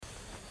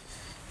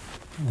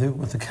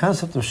With the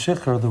concept of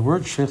shikha, the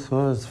word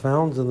shikha is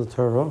found in the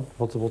Torah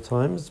multiple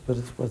times, but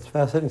what's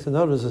fascinating to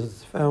notice is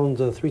it's found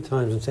 3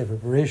 times in Sefer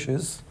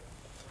Bereshis.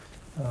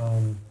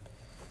 In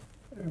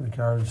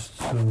regards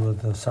to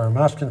the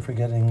Saramashkin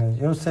forgetting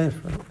Yosef,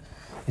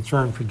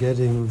 Yitzhak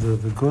forgetting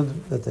the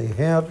good that they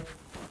had,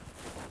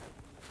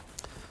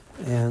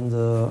 and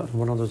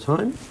one other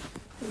time.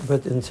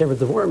 But in Sefer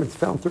Devarim, it's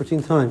found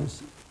 13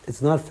 times.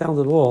 It's not found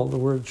at all. The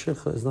word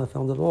shikha is not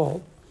found at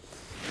all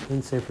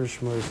in Sefer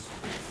Shmos,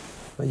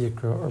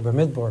 Vayikra, or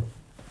Bamidbar.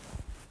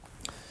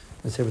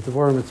 In Sefer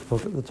Devarim,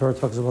 the Torah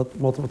talks about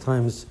multiple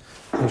times.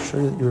 Make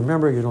sure that you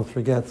remember, you don't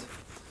forget.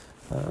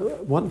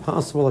 One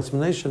possible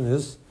explanation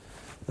is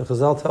the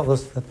Chazal tell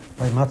us that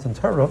by Matan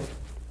Torah,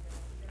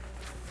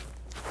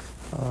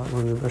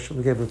 when the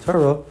Hashem gave the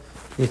Torah,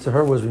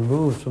 Yitzhar was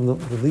removed from the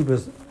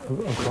libas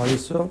of Klal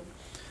Yisrael,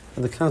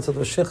 and the concept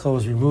of shikha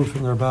was removed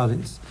from their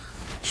bodies.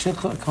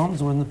 Shikha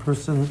comes when the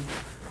person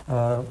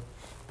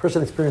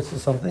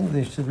experiences something,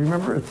 they should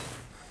remember it.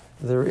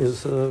 There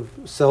is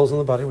cells in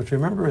the body which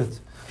remember it.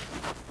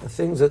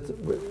 Things that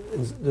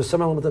there's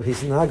some element of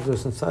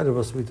hisnagdus inside of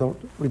us. We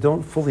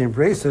don't fully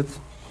embrace it.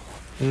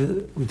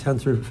 We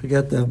tend to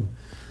forget them.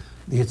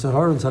 The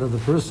Yitzhar inside of the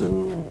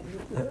person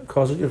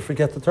causes you to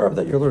forget the Torah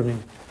that you're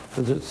learning.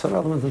 So there's some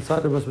element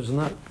inside of us which is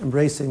not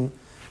embracing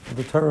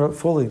the Torah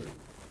fully.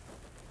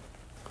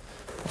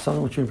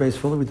 Something which we embrace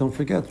fully, we don't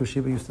forget.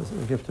 Rashiva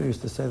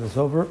used to say this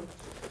over.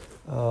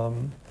 The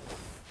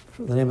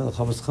name of the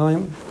Chofetz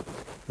Chaim.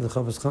 The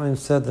Chofetz Chaim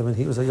said that when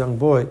he was a young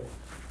boy,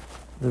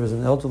 there was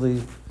an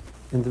elderly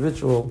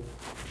individual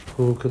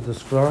who could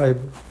describe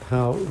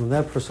how, when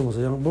that person was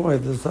a young boy,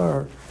 the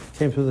Tsar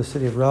came through the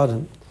city of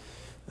Radin.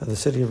 The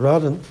city of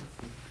Radin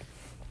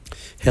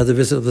had the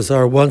visit of the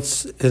Tsar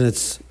once in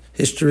its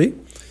history,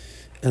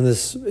 and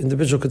this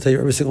individual could tell you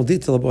every single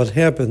detail of what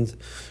happened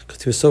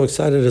because he was so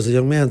excited as a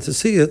young man to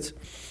see it.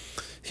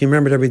 He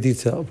remembered every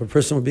detail. If a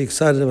person would be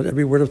excited about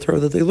every word of Torah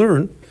that they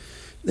learn,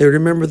 they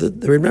remember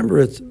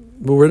it,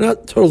 but we're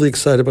not totally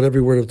excited about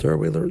every word of Torah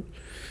we learn,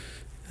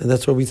 and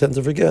that's what we tend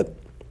to forget.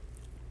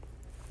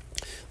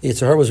 The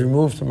Yitzhar was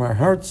removed from our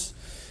hearts,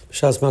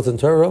 B'shas Matan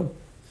Torah,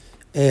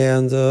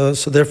 and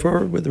so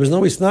therefore there was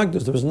no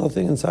isnagdus, there was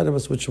nothing inside of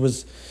us which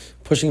was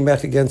pushing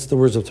back against the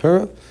words of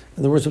Torah,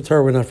 and the words of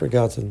Torah were not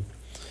forgotten.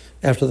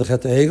 After the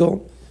Chet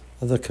HaEgel,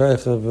 the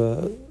Koach of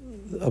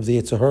the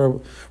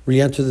Yitzhar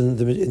re-entered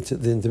into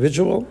the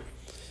individual,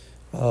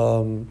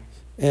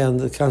 and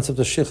the concept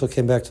of shikha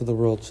came back to the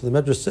world. So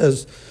the Medrash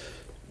says,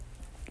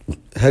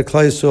 had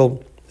Klal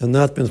Yisrael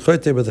not been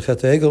chote by the Chet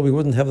HaEgel, we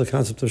wouldn't have the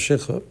concept of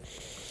shikha.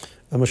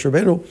 Moshe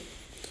Rabbeinu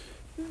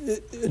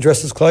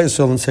addresses Klal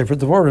Yisrael in Sefer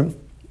Devarim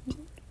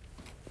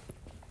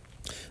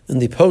in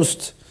the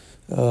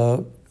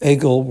post-Egel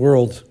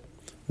world.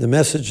 The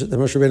message that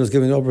Moshe Rabbeinu is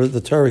giving over,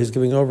 the Torah he's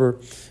giving over,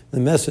 the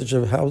message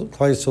of how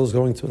Klal Yisrael is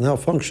going to now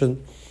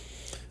function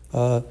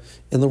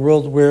in the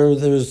world where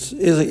there is a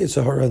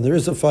Yitzhar and there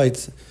is a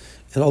fight,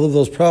 and all of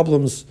those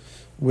problems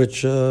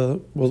which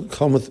will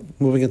come with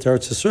moving into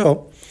Eretz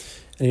Yisrael.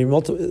 And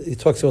he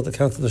talks about the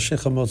concept of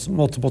shikha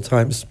multiple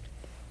times.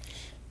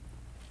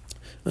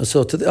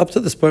 So up to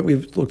this point,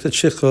 we've looked at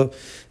shikha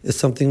as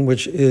something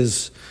which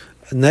is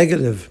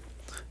negative.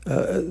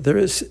 There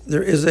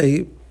is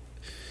a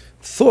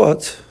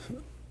thought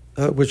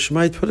which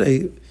might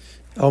put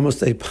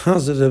almost a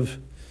positive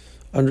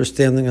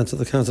understanding onto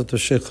the concept of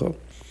shikha.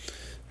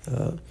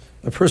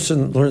 A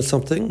person learns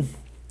something,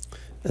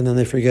 and then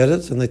they forget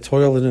it, and they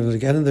toil in it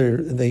again, and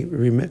they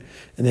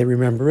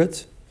remember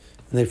it,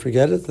 and they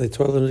forget it. They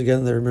toil in it again,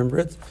 and they remember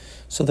it.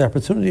 So the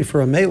opportunity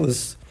for a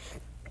melis,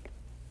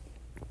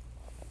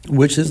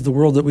 which is the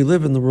world that we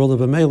live in, the world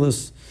of a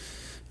melis,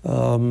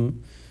 the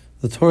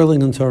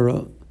toiling in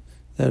Torah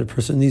that a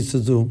person needs to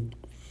do.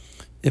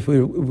 If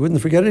we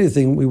wouldn't forget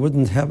anything, we would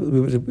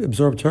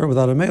absorb Torah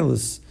without a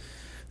melis.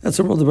 That's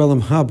the world of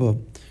Olam Haba,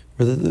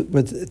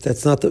 but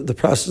that's not the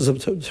process of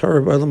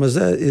Torah. Olam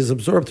Hazeh is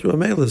absorbed through a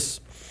melis.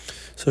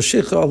 So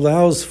shikha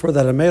allows for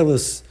that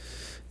melis,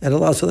 and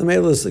allows for the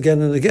melis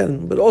again and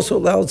again, but also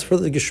allows for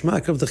the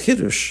geshmak of the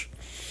chiddush.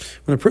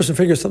 When a person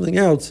figures something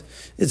out,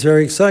 it's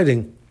very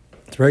exciting.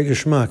 It's very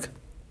geshmak.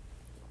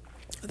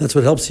 That's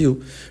what helps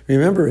you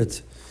remember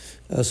it.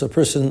 So a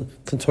person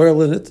can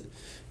toil in it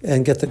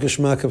and get the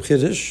geshmak of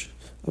chiddush,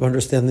 of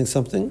understanding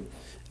something,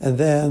 and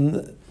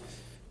then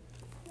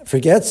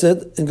forgets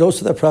it and goes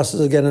through that process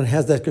again and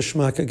has that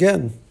geshmak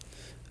again.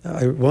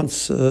 I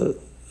once,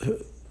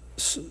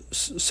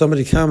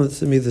 somebody commented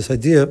to me this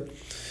idea,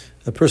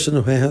 a person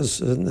who has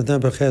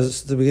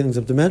the beginnings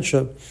of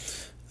dementia,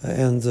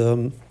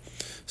 and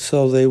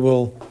so they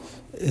will,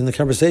 in the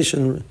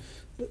conversation,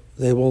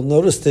 they will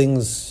notice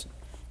things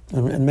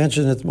and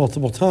mention it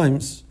multiple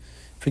times,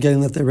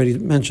 forgetting that they already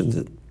mentioned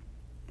it.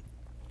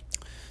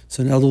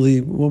 So an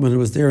elderly woman who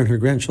was there and her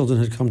grandchildren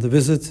had come to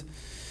visit,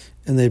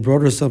 and they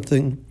brought her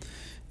something,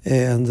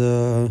 and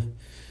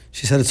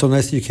she said, "It's so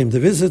nice that you came to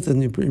visit,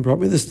 and you brought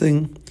me this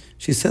thing."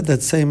 She said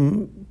that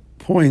same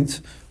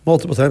point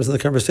multiple times in the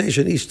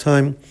conversation. Each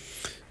time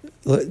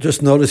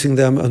just noticing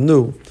them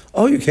anew.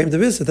 Oh, you came to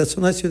visit. That's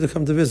so nice of you to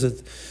come to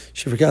visit.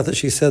 She forgot that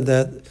she said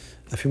that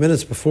a few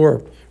minutes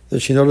before,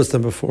 that she noticed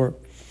them before.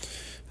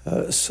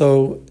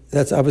 So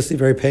that's obviously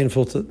very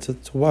painful to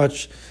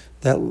watch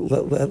that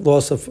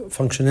loss of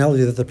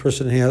functionality that the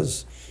person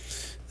has,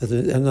 that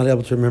they're not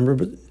able to remember.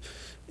 But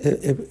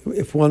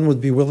if one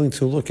would be willing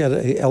to look at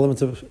an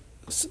element of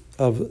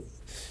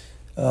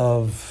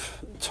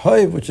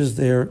toiv, which is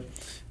there,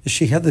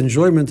 she had the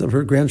enjoyment of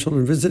her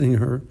grandchildren visiting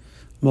her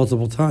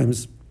multiple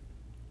times.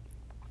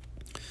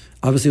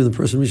 Obviously, when the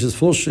person reaches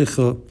full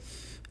shikha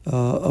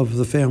of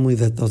the family,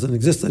 that doesn't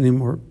exist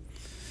anymore.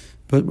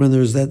 But when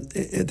there's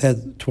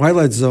that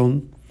twilight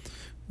zone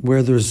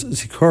where there's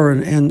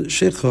zikaron and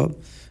shikha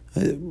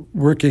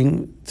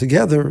working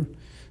together,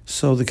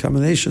 so the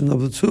combination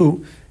of the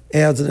two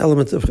adds an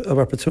element of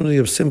opportunity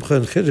of simcha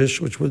and chiddush,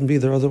 which wouldn't be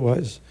there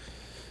otherwise.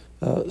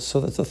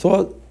 So that's a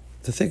thought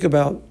to think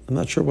about. I'm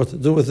not sure what to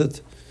do with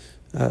it.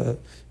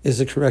 Is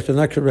it correct or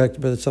not correct?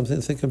 But it's something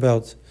to think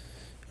about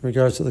in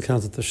regards to the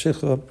concept of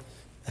shikha.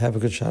 Have a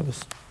good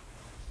Shabbos.